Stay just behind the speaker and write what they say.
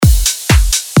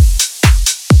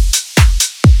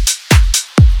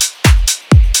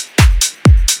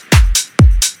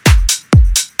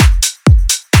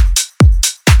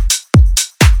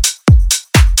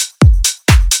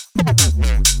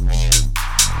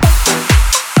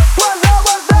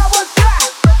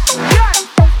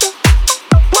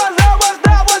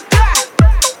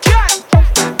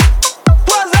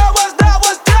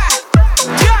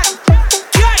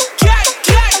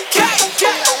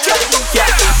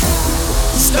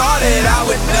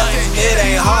it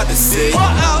ain't hard to see.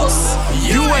 What else?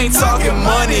 You ain't talking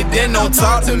money, then don't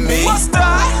talk to me. What's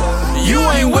that? You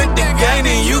ain't with the gang,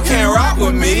 then you can't rock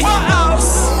with me. What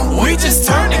else? We just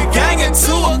turned the gang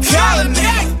into a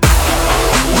colony.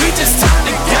 We just turned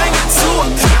the gang into a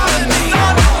colony.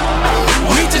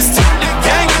 We just turned the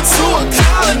gang into a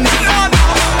colony.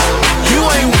 You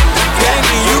ain't with the gang,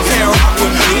 then you can't rock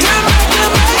with me.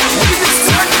 We just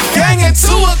turned the gang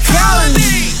into a colony.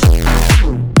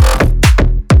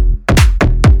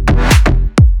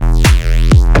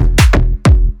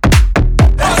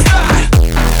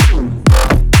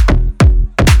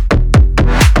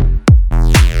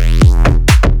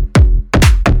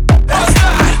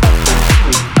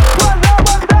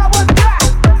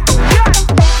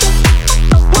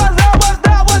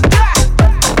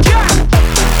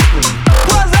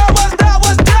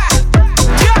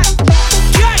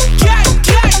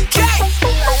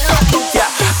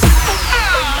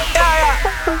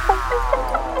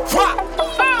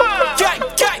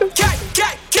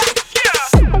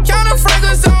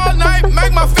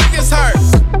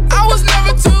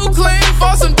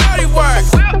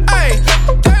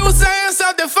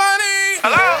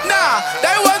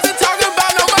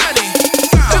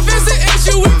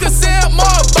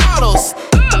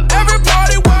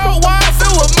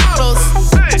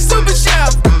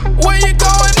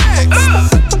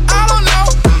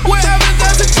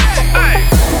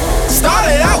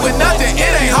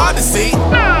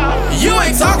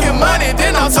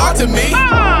 Talk to me.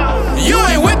 You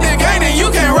ain't with the gang, then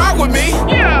you can't rock with me.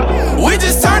 We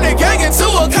just turned the gang into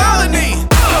a colony.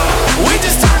 We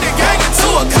just turned the gang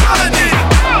into a colony.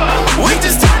 We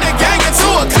just turned the gang into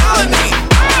a colony.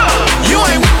 You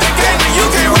ain't with the gang, then you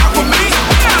can't rock with me.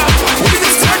 We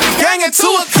just turned the gang into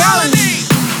a colony.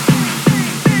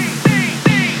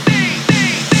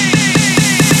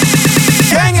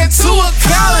 Gang into a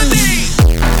colony.